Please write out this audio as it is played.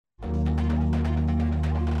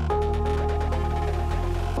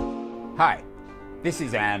Hi, this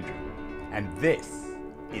is Andrew, and this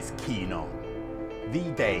is Keen On, the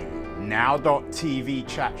daily now.tv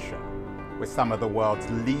chat show with some of the world's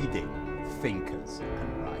leading thinkers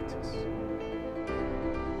and writers.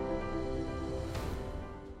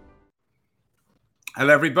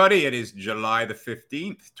 Hello, everybody. It is July the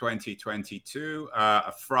 15th, 2022,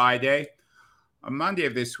 a Friday. On Monday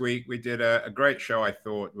of this week, we did a great show, I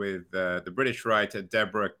thought, with the British writer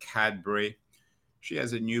Deborah Cadbury. She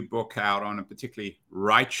has a new book out on a particularly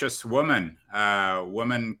righteous woman, a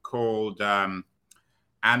woman called Anna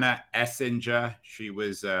Essinger. She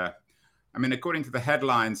was, according to the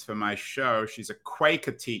headlines for my show, she's a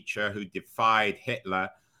Quaker teacher who defied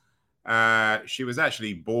Hitler. She was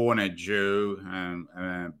actually born a Jew,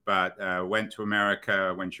 but went to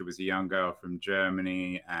America when she was a young girl from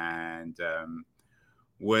Germany, and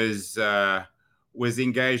was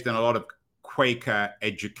engaged in a lot of Quaker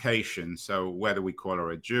education. So whether we call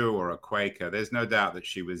her a Jew or a Quaker, there's no doubt that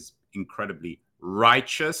she was incredibly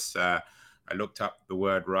righteous. I looked up the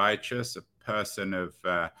word righteous, a person of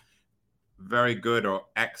very good or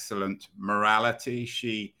excellent morality.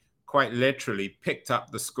 She quite literally picked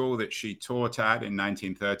up the school that she taught at in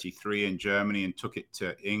 1933 in Germany and took it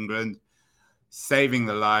to England, saving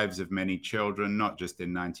the lives of many children, not just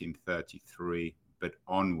in 1933, but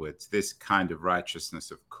onwards. This kind of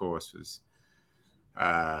righteousness, of course, was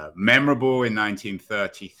memorable in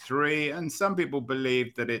 1933, and some people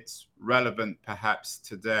believe that it's relevant perhaps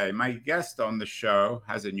today. My guest on the show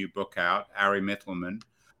has a new book out, Ari Mittelman,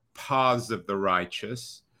 Paths of the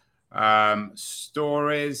Righteous,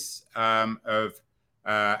 stories of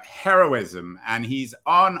heroism, and he's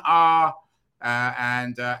on our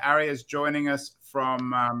Ari is joining us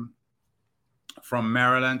from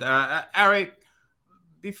Maryland. Ari,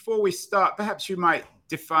 before we start, perhaps you might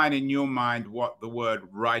define in your mind what the word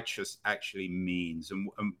righteous actually means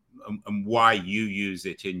and why you use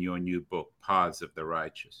it in your new book, Paths of the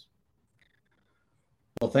Righteous.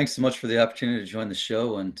 Well, thanks so much for the opportunity to join the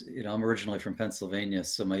show. And, I'm originally from Pennsylvania,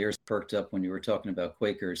 so my ears perked up when you were talking about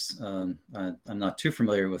Quakers. I'm not too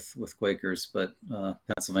familiar with Quakers, but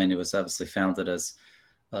Pennsylvania was obviously founded as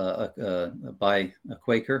by a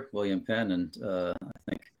Quaker, William Penn, and I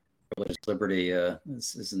think religious liberty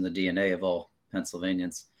is in the DNA of all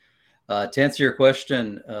Pennsylvanians. To answer your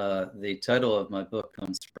question, the title of my book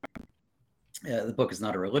comes from, the book is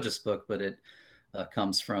not a religious book, but it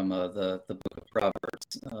comes from the book of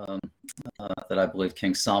Proverbs that I believe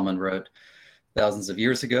King Solomon wrote thousands of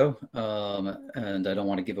years ago. And I don't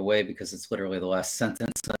want to give away because it's literally the last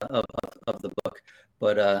sentence of the book.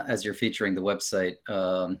 But as you're featuring the website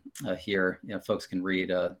here, folks can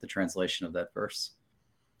read the translation of that verse.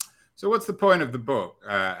 So what's the point of the book,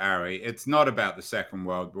 Ari? It's not about the Second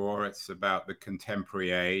World War. It's about the contemporary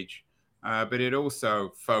age. But it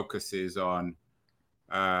also focuses on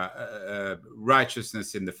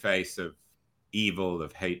righteousness in the face of evil,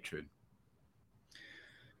 of hatred.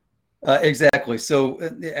 Exactly. So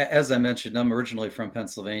as I mentioned, I'm originally from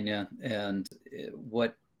Pennsylvania. And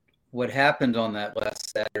what happened on that last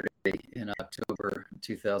Saturday in October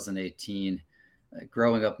 2018,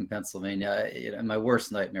 growing up in Pennsylvania, my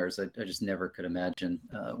worst nightmares, I just never could imagine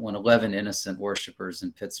when 11 innocent worshipers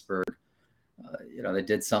in Pittsburgh, they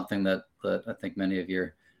did something that I think many of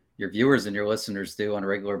your viewers and your listeners do on a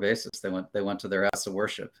regular basis. They went to their house of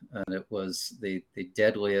worship, and it was the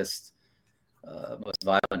deadliest, most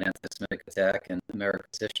violent anti-Semitic attack in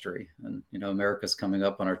America's history. And America's coming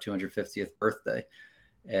up on our 250th birthday,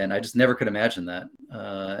 and I just never could imagine that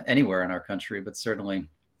anywhere in our country, but certainly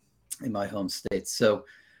in my home state. So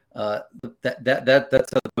that's how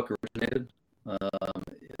the book originated.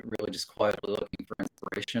 Really just quietly looking for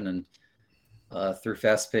inspiration, and through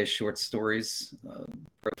fast-paced short stories,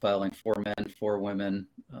 profiling 4 men, 4 women,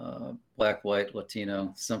 Black, white,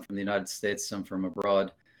 Latino, some from the United States, some from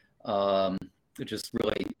abroad. Just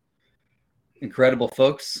really incredible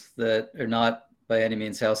folks that are not by any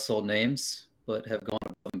means household names, but have gone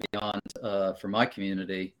above and beyond for my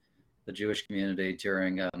community, the Jewish community,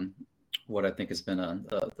 during what I think has been a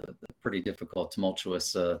pretty difficult,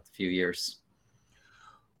 tumultuous few years.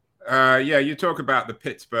 You talk about the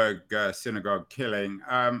Pittsburgh synagogue killing.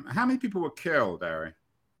 How many people were killed, Ari?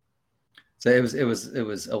 So it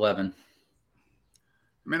was 11.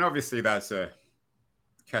 I mean, obviously that's a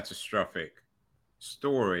catastrophic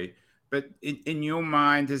story, but in your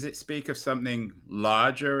mind, does it speak of something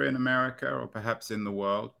larger in America or perhaps in the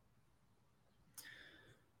world?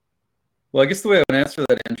 Well, I guess the way I would answer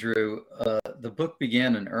that, Andrew, the book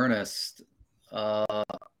began in earnest,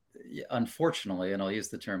 unfortunately, and I'll use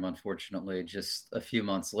the term unfortunately, just a few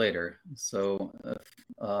months later. So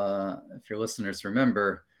if your listeners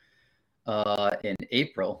remember, in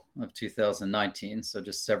April of 2019, so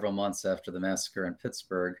just several months after the massacre in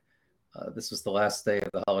Pittsburgh. This was the last day of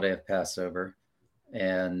the holiday of Passover.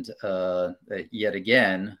 And yet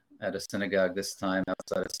again, at a synagogue, this time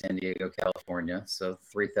outside of San Diego, California, so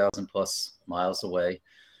 3,000 plus miles away,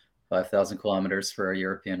 5,000 kilometers for our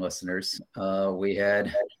European listeners, we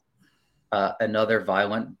had another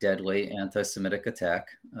violent, deadly anti-Semitic attack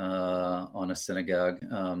on a synagogue,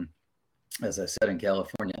 as I said, in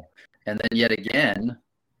California. And then yet again,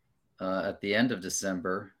 at the end of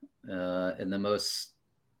December, in the most,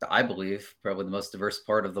 I believe, probably the most diverse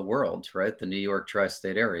part of the world, right? The New York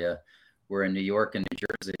tri-state area, where in New York and New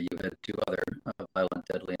Jersey, you had two other violent,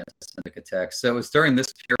 deadly anti-Semitic attacks. So it was during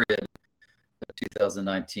this period of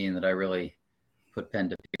 2019 that I really put pen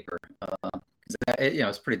to paper.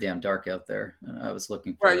 It's pretty damn dark out there. I was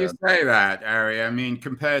looking for. Well, you say that, Ari. I mean,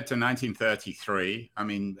 compared to 1933, I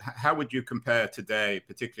mean, how would you compare today,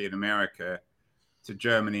 particularly in America, to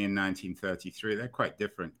Germany in 1933? They're quite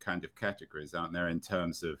different kind of categories, aren't there, in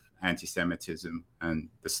terms of anti-Semitism and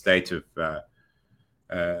the state of the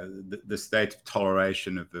state of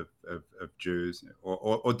toleration of Jews,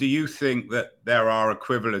 or do you think that there are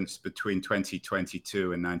equivalents between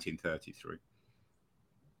 2022 and 1933?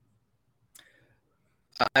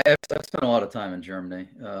 I've spent a lot of time in Germany,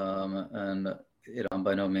 and I'm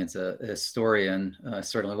by no means a historian. I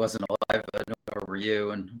certainly wasn't alive, nor were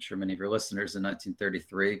you, and I'm sure many of your listeners, in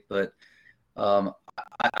 1933. But I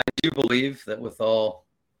do believe that with all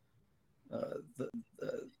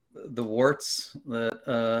the warts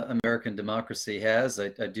that American democracy has, I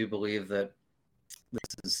do believe that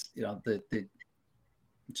this is,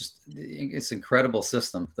 it's incredible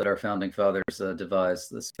system that our founding fathers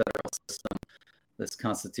devised. This federal system, this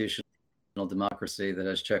constitutional democracy that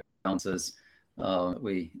has check and balances.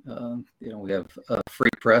 We have a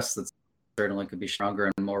free press that certainly could be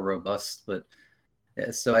stronger and more robust. But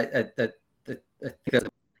so I think that's a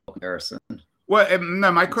comparison. Well,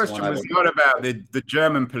 no, my question was not about the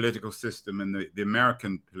German political system and the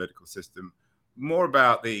American political system, more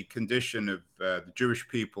about the condition of the Jewish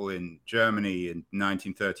people in Germany in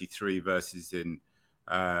 1933 versus in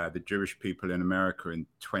the Jewish people in America in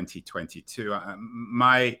 2022.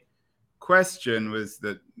 My question was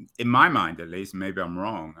that, in my mind at least, maybe I'm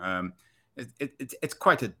wrong, it's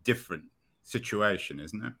quite a different situation,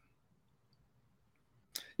 isn't it?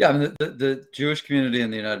 Yeah, I mean, the Jewish community in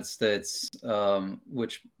the United States,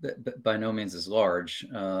 which by no means is large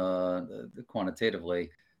quantitatively,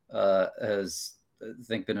 has, I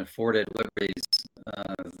think, been afforded liberties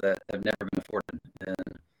that have never been afforded in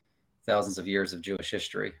thousands of years of Jewish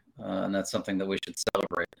history. And that's something that we should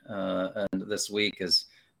celebrate. And this week, as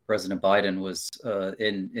President Biden was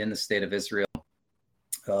in the state of Israel,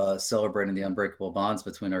 celebrating the unbreakable bonds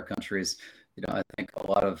between our countries, I think a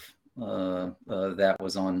lot of that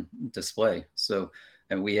was on display. So,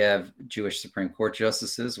 and we have Jewish Supreme Court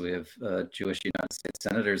justices, we have Jewish United States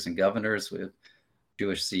senators and governors, we have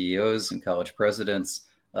Jewish CEOs and college presidents.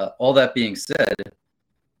 All that being said,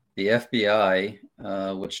 the FBI,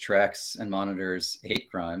 which tracks and monitors hate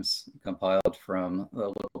crimes compiled from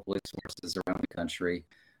local police forces around the country,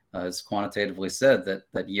 has quantitatively said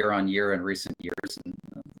that year on year in recent years, and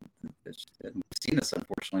we've seen this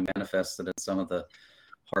unfortunately manifested in some of the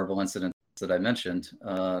horrible incidents that I mentioned,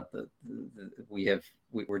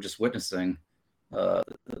 we're just witnessing the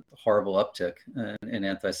horrible uptick in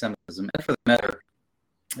anti-Semitism, and for the matter,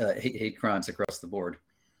 hate crimes across the board.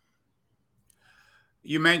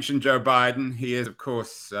 You mentioned Joe Biden. He is, of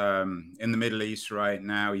course, in the Middle East right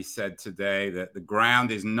now. He said today that the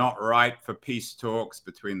ground is not right for peace talks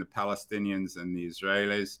between the Palestinians and the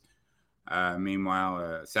Israelis.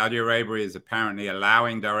 Meanwhile, Saudi Arabia is apparently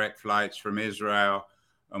allowing direct flights from Israel.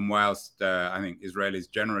 And whilst I think Israelis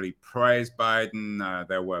generally praise Biden,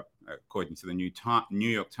 there were, according to the New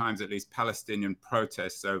York Times at least, Palestinian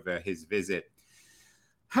protests over his visit.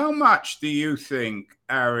 How much do you think,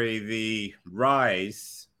 Ari, the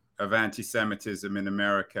rise of anti-Semitism in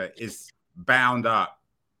America is bound up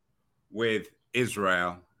with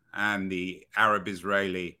Israel and the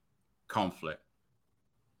Arab-Israeli conflict?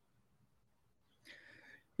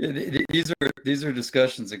 Yeah, these are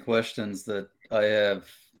discussions and questions that I have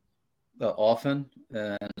often,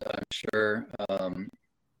 and I'm sure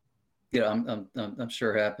I'm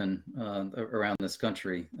sure happen around this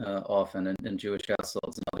country often in Jewish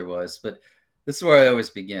households and otherwise. But this is where I always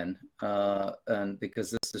begin, and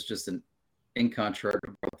because this is just an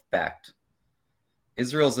incontrovertible fact.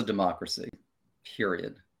 Israel's a democracy,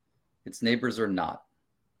 period. Its neighbors are not,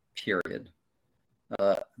 period.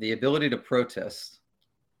 The ability to protest,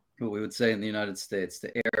 what we would say in the United States,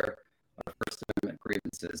 to air our First Amendment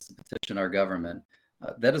grievances, to petition our government.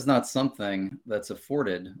 That is not something that's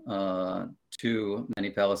afforded to many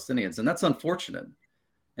Palestinians, and that's unfortunate.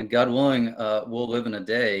 And God willing, we'll live in a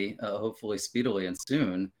day, hopefully speedily and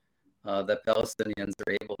soon, that Palestinians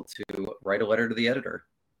are able to write a letter to the editor,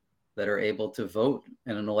 that are able to vote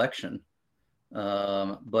in an election.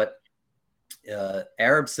 But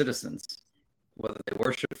Arab citizens, whether they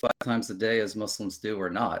worship 5 times a day as Muslims do or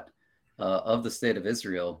not, of the state of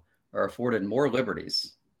Israel, are afforded more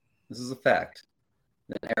liberties. This is a fact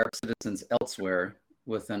than Arab citizens elsewhere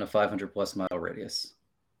within a 500 plus mile radius.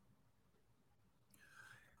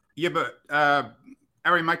 Yeah, but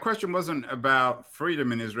Ari, my question wasn't about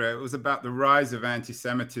freedom in Israel. It was about the rise of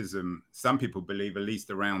anti-Semitism. Some people believe, at least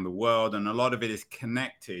around the world, and a lot of it is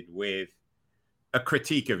connected with a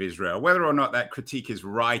critique of Israel, whether or not that critique is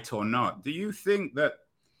right or not. Do you think that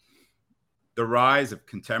the rise of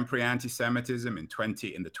contemporary anti-Semitism in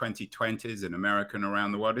the 2020s in America and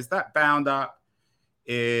around the world, is that bound up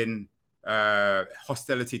in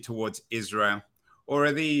hostility towards Israel, or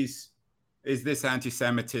is this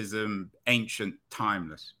anti-Semitism ancient,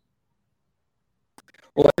 timeless?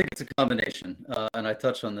 Well, I think it's a combination, and I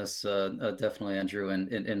touch on this definitely, Andrew,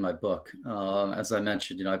 in my book. As I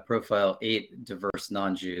mentioned, I profile 8 diverse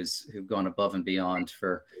non-Jews who've gone above and beyond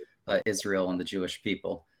for Israel and the Jewish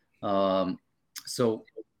people. So,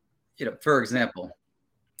 for example,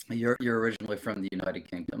 you're originally from the United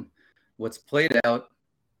Kingdom. What's played out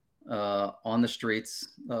on the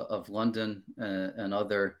streets of London and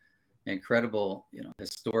other incredible,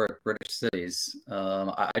 historic British cities,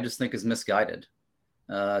 I just think is misguided.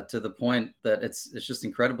 To the point that it's just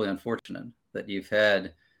incredibly unfortunate that you've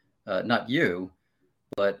had, not you,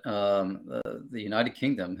 but the United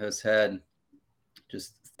Kingdom has had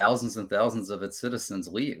just thousands and thousands of its citizens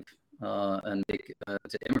leave and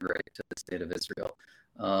to immigrate to the state of Israel.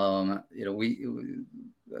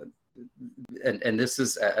 And this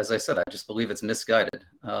is, as I said, I just believe it's misguided,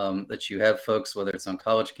 that you have folks, whether it's on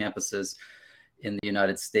college campuses in the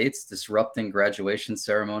United States, disrupting graduation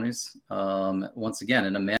ceremonies, once again,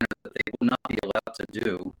 in a manner that they will not be allowed to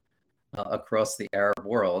do across the Arab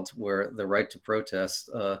world, where the right to protest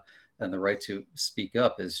and the right to speak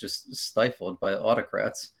up is just stifled by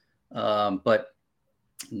autocrats. But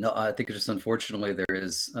no, I think it's just, unfortunately, there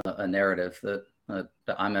is a narrative that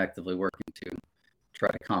I'm actively working to try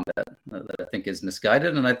to combat that I think is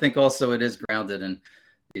misguided. And I think also it is grounded in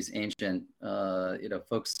these ancient,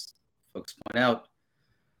 folks point out,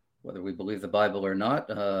 whether we believe the Bible or not,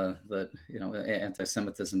 that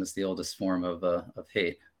anti-Semitism is the oldest form of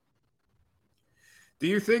hate. Do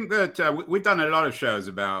you think that we've done a lot of shows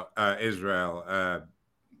about Israel?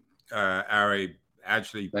 Ari,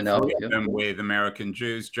 actually, with American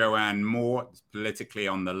Jews. Joanne Moore, politically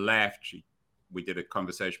on the left. We did a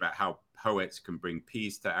conversation about how poets can bring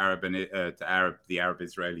peace to the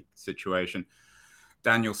Arab-Israeli situation.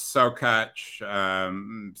 Daniel Sokach,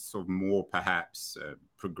 sort of more perhaps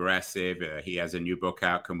progressive. He has a new book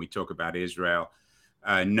out, Can We Talk About Israel?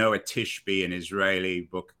 Noah Tishby, an Israeli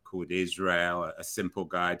book called Israel, a simple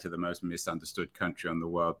guide to the most misunderstood country on the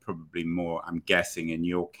world, probably more, I'm guessing, in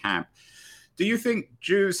your camp. Do you think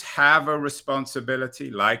Jews have a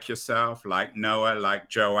responsibility, like yourself, like Noah, like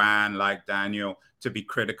Joanne, like Daniel, to be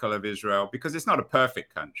critical of Israel? Because it's not a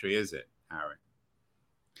perfect country, is it, Harry?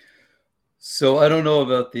 So I don't know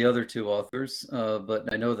about the other 2 authors,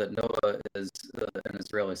 but I know that Noah is an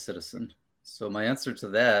Israeli citizen. So my answer to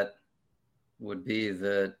that would be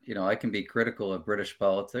that, I can be critical of British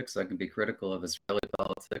politics. I can be critical of Israeli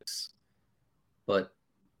politics, but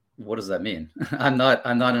what does that mean? I'm not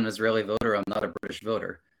an Israeli voter. I'm not a British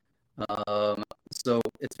voter. So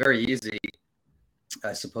it's very easy,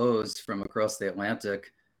 I suppose, from across the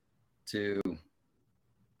Atlantic to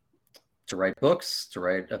write books, to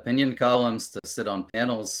write opinion columns, to sit on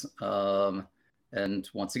panels. And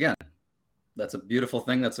once again, that's a beautiful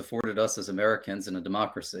thing that's afforded us as Americans in a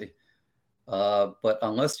democracy. But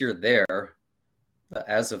unless you're there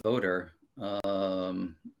as a voter,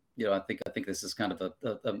 I think this is kind of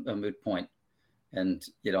a moot point. And,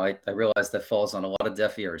 I realize that falls on a lot of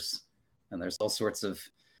deaf ears. And there's all sorts of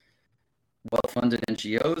well-funded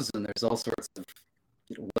NGOs, and there's all sorts of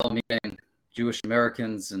well-meaning Jewish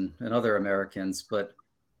Americans and other Americans, but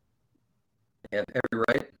they have every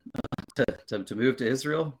right to move to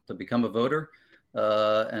Israel, to become a voter,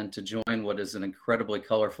 and to join what is an incredibly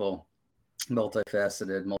colorful,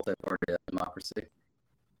 multifaceted, multi-party democracy.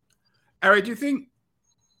 Ari, do you think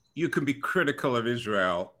you can be critical of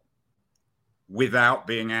Israel without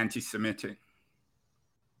being anti-Semitic?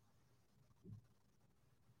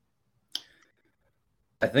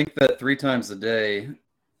 I think that 3 times a day,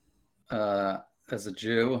 as a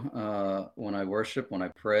Jew, when I worship, when I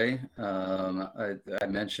pray, I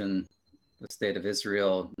mention the state of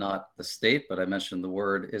Israel, not the state, but I mention the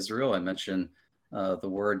word Israel. I mention the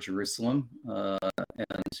word Jerusalem, and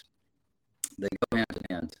they go hand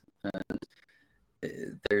in hand. And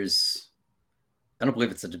I don't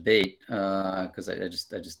believe it's a debate because I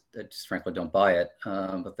just frankly don't buy it.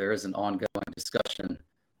 But there is an ongoing discussion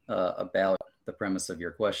about the premise of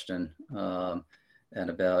your question and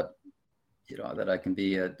about that I can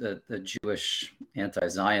be a Jewish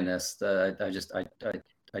anti-Zionist. I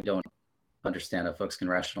don't understand how folks can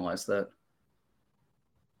rationalize that.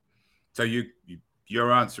 So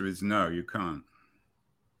your answer is no, you can't.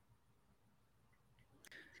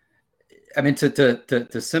 I mean,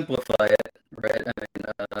 to simplify it, right? I mean,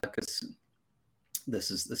 because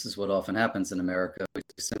this is what often happens in America. We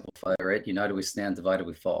simplify, right? United we stand, divided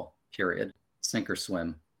we fall. Period. Sink or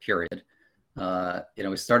swim. Period.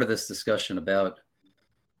 We started this discussion about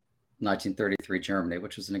 1933 Germany,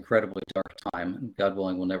 which was an incredibly dark time. God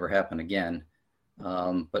willing, will never happen again.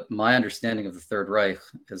 But my understanding of the Third Reich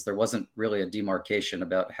is there wasn't really a demarcation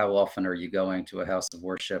about how often are you going to a house of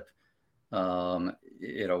worship. What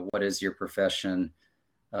is your profession?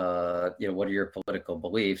 What are your political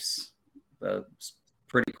beliefs? It's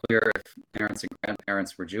pretty clear if parents and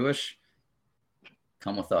grandparents were Jewish,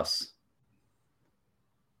 come with us.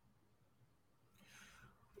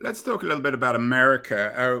 Let's talk a little bit about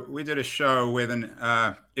America. We did a show with an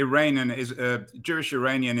Jewish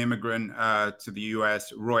Iranian immigrant to the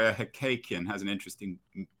U.S., Roya Hakakian, has an interesting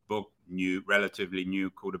book, relatively new,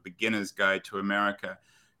 called A Beginner's Guide to America.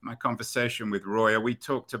 My conversation with Roya, we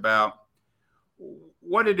talked about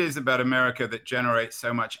what it is about America that generates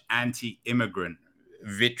so much anti-immigrant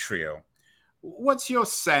vitriol. What's your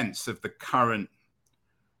sense of the current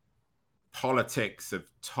politics of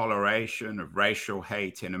toleration, of racial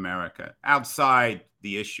hate in America, outside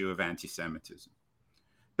the issue of anti-Semitism,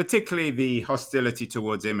 particularly the hostility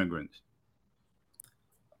towards immigrants?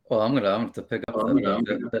 Well, I'm gonna pick up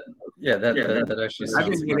that actually sounds. I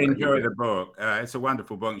think you'll enjoy the book. It's a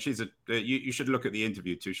wonderful book. You should look at the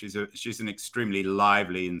interview too. She's an extremely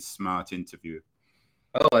lively and smart interviewer.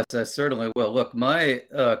 Oh, I certainly will. Look, my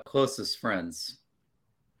closest friends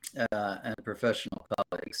and professional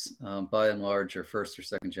colleagues, by and large, are first or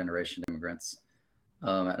second generation immigrants,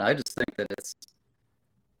 and I just think that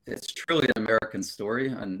it's truly an American story,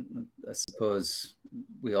 and I suppose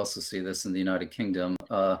we also see this in the United Kingdom,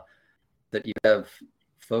 that you have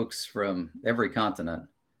folks from every continent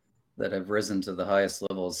that have risen to the highest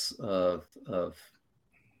levels of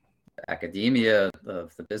academia,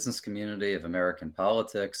 of the business community, of American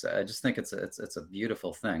politics. I just think it's a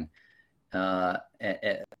beautiful thing.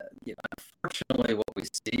 Unfortunately, what we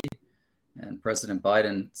see, and President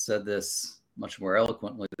Biden said this much more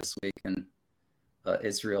eloquently this week, and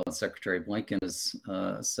Israel and Secretary Blinken has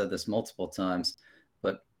said this multiple times,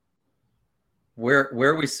 but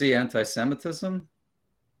where we see anti-Semitism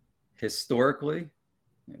historically,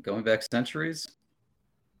 going back centuries,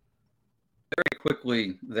 very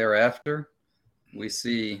quickly thereafter, we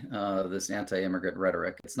see this anti-immigrant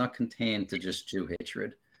rhetoric. It's not contained to just Jew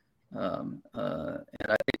hatred. And I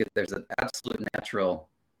think there's an absolute natural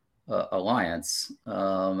alliance,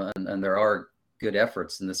 and there are good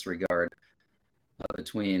efforts in this regard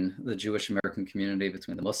between the Jewish American community,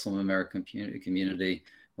 between the Muslim American community.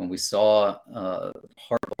 When we saw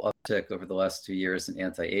horrible uptick over the last 2 years in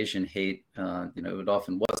anti-Asian hate, it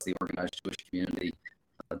often was the organized Jewish community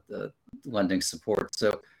lending support.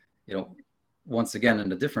 So, once again,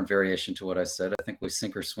 in a different variation to what I said, I think we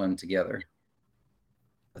sink or swim together.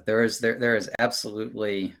 But there is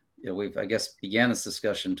absolutely, we've, I guess, began this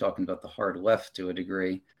discussion talking about the hard left to a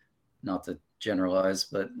degree, not to generalize,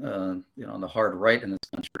 but on the hard right in this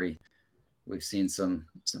country, we've seen some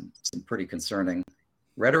pretty concerning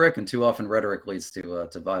rhetoric, and too often rhetoric leads to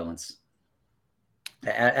violence,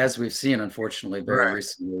 as we've seen, unfortunately, very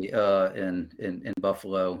recently in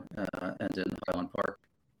Buffalo and in Highland Park.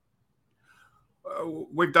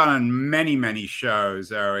 We've done many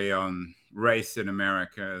shows, Ari, on race in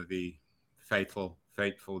America, the fateful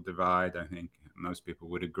divide. I think most people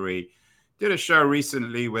would agree. Did a show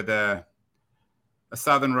recently with a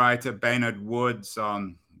Southern writer, Baynard Woods,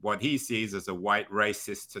 on what he sees as a white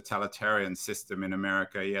racist totalitarian system in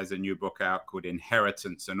America. He has a new book out called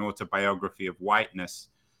Inheritance, an autobiography of whiteness.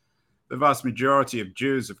 The vast majority of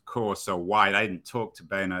Jews, of course, are white. I didn't talk to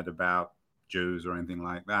Baynard about Jews or anything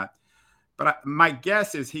like that. But my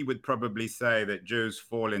guess is he would probably say that Jews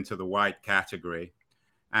fall into the white category,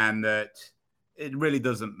 and that it really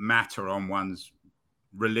doesn't matter on one's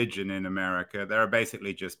religion in America. There are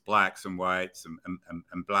basically just blacks and whites,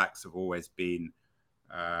 and blacks have always been,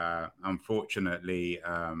 unfortunately,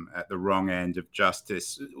 at the wrong end of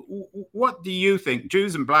justice. What do you think?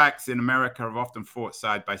 Jews and blacks in America have often fought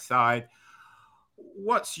side by side.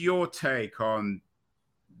 What's your take on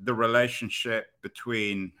the relationship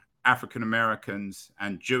between African Americans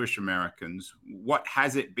and Jewish Americans? What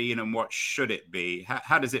has it been and what should it be?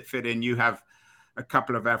 How does it fit in? You have a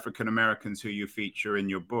couple of African Americans who you feature in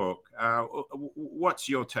your book. What's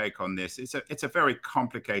your take on this? It's a very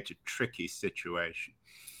complicated, tricky situation.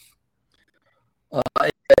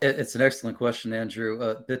 It's an excellent question, Andrew.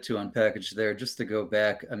 A bit to unpackage there. Just to go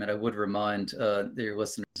back, I mean, I would remind your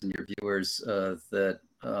listeners and your viewers that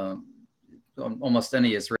almost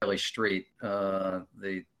any Israeli street,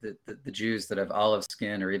 the Jews that have olive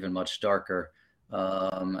skin or even much darker,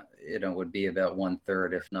 would be about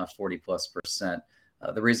 1/3, if not 40+%.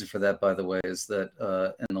 The reason for that, by the way, is that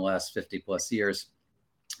in the last 50+ years,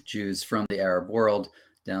 Jews from the Arab world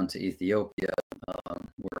down to Ethiopia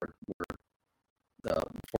were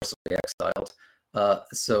forcibly exiled.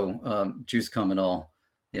 So Jews come in all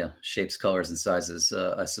shapes, colors, and sizes,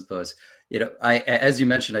 I suppose. As you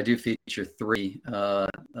mentioned, I do feature three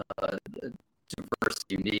diverse,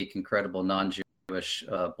 unique, incredible, non-Jewish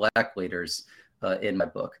black leaders in my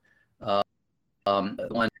book.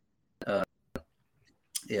 One,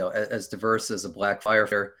 as diverse as a black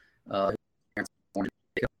firefighter. I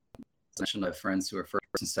have friends who are first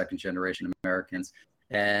and second generation Americans,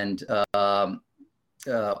 and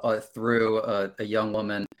through a young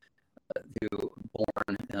woman who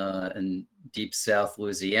born in deep South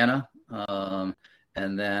Louisiana,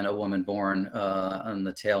 and then a woman born on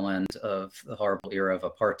the tail end of the horrible era of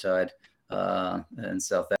apartheid in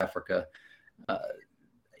South Africa.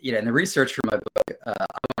 In the research for my book, I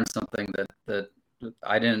learned something that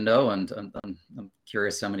I didn't know, and I'm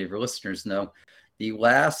curious how many of your listeners know. The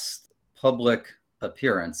last public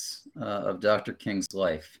appearance of Dr. King's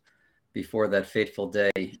life before that fateful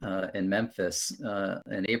day in Memphis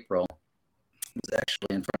in April was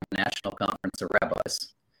actually in front of a national conference of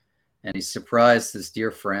rabbis. And he surprised his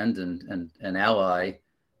dear friend and ally,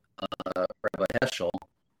 Rabbi Heschel,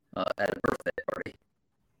 at a birthday party.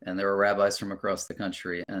 And there were rabbis from across the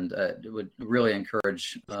country. And it would really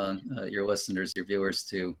encourage your listeners, your viewers,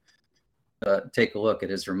 to take a look at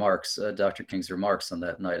his remarks, Dr. King's remarks on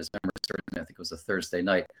that night. His memory serves me, I think it was a Thursday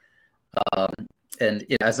night. And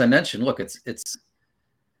as I mentioned, look, it's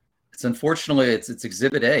unfortunately it's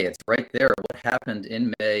Exhibit A. It's right there. What happened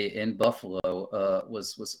in May in Buffalo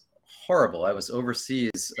was horrible. I was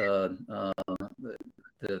overseas. The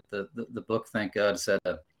book, thank God, has had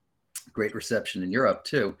a great reception in Europe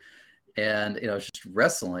too, and just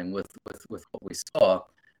wrestling with what we saw,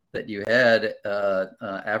 that you had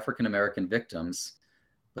African American victims,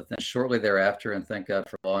 but then shortly thereafter, and thank God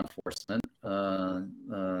for law enforcement,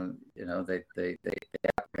 they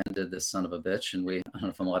apprehended this son of a bitch, and I don't know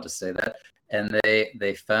if I'm allowed to say that, and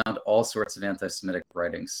they found all sorts of anti-Semitic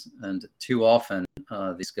writings, and too often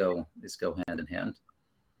these go hand in hand.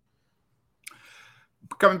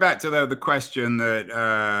 Coming back to the question that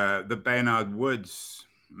Baynard Woods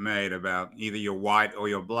made about either you're white or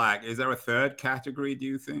you're black, is there a third category, do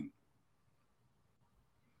you think,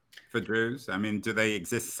 for Jews? I mean, do they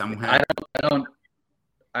exist somewhere?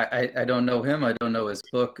 I don't know him. I don't know his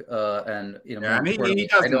book, and he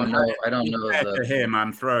doesn't. I don't know to him.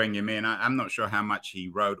 I'm throwing him in. I'm not sure how much he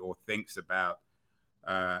wrote or thinks about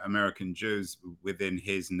American Jews within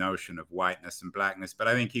his notion of whiteness and blackness, but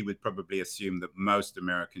I think he would probably assume that most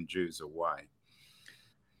American Jews are white.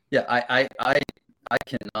 Yeah, I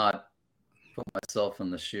cannot put myself in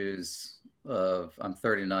the shoes of. I'm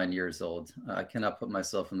 39 years old. I cannot put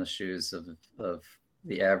myself in the shoes of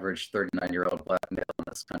the average 39-year-old black male in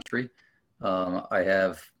this country. I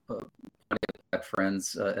have plenty of black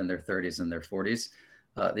friends in their 30s and their 40s.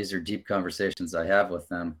 These are deep conversations I have with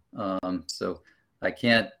them. So I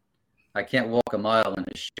can't walk a mile in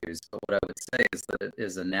his shoes, but what I would say is that it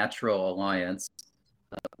is a natural alliance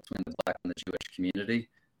between the black and the Jewish community.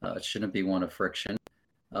 It shouldn't be one of friction.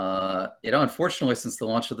 Unfortunately, since the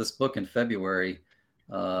launch of this book in February,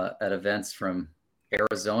 at events from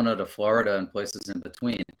Arizona to Florida and places in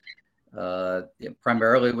between,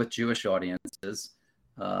 primarily with Jewish audiences,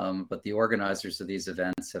 but the organizers of these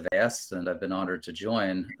events have asked, and I've been honored to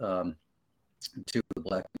join, two of the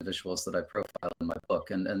black individuals that I profile in my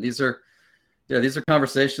book, and these are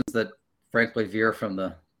conversations that frankly veer from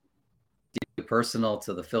the deeply personal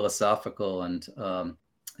to the philosophical, and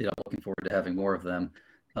looking forward to having more of them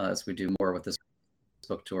as we do more with this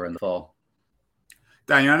book tour in the fall.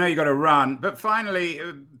 Daniel, I know you got to run, but finally,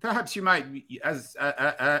 perhaps you might,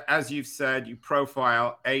 as you've said, you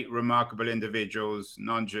profile 8 remarkable individuals,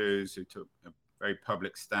 non-Jews, who took a very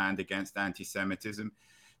public stand against anti-Semitism.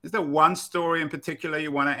 Is there one story in particular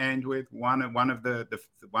you want to end with? One of the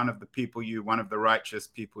people one of the righteous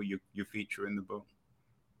people you feature in the book?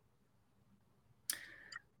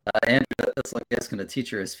 Andrew, that's like asking a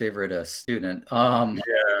teacher his favorite student.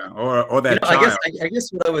 Yeah, or their child. I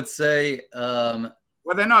guess what I would say.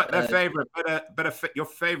 Well, they're not their favorite, but your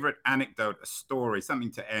favorite anecdote, a story,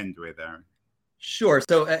 something to end with, Aaron. Sure.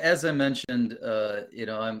 So as I mentioned,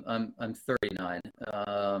 I'm 39,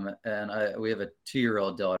 and we have a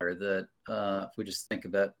 2-year-old daughter that, if we just think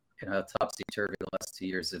about how topsy-turvy the last 2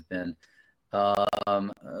 years have been,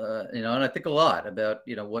 and I think a lot about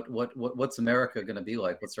what's America going to be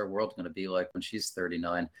like, what's our world going to be like when she's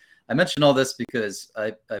 39. I mention all this because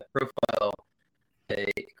I profile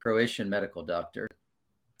a Croatian medical doctor,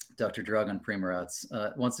 Dr. Dragan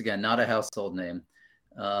Primorac. Once again, not a household name.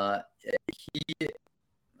 He,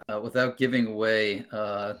 without giving away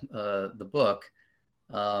the book,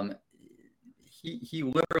 he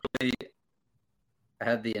literally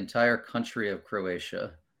had the entire country of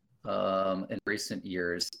Croatia in recent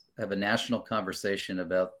years have a national conversation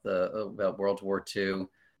about World War II,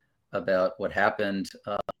 about what happened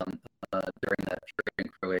during that period in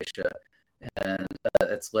Croatia, and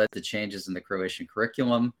it's led to changes in the Croatian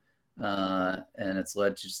curriculum. And it's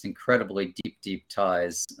led to just incredibly deep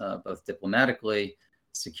ties, both diplomatically,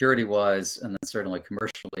 security-wise, and then certainly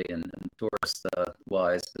commercially and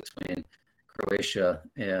tourist-wise between Croatia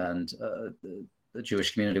and the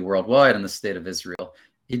Jewish community worldwide and the state of Israel.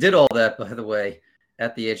 He did all that, by the way,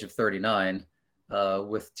 at the age of 39,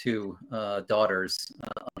 with 2 daughters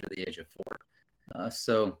under the age of 4.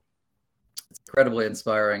 So it's incredibly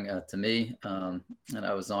inspiring to me, and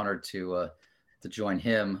I was honored to join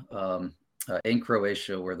him in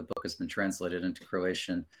Croatia, where the book has been translated into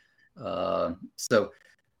Croatian. So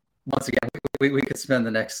once again, we could spend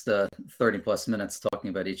the next 30 plus minutes talking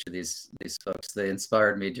about each of these folks. They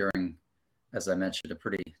inspired me during, as I mentioned, a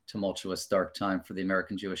pretty tumultuous, dark time for the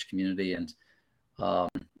American Jewish community. And,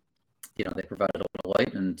 they provided a little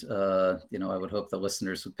light. And, I would hope the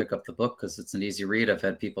listeners would pick up the book because it's an easy read. I've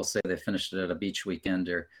had people say they finished it at a beach weekend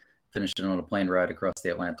or finished it on a plane ride across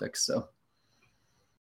the Atlantic. So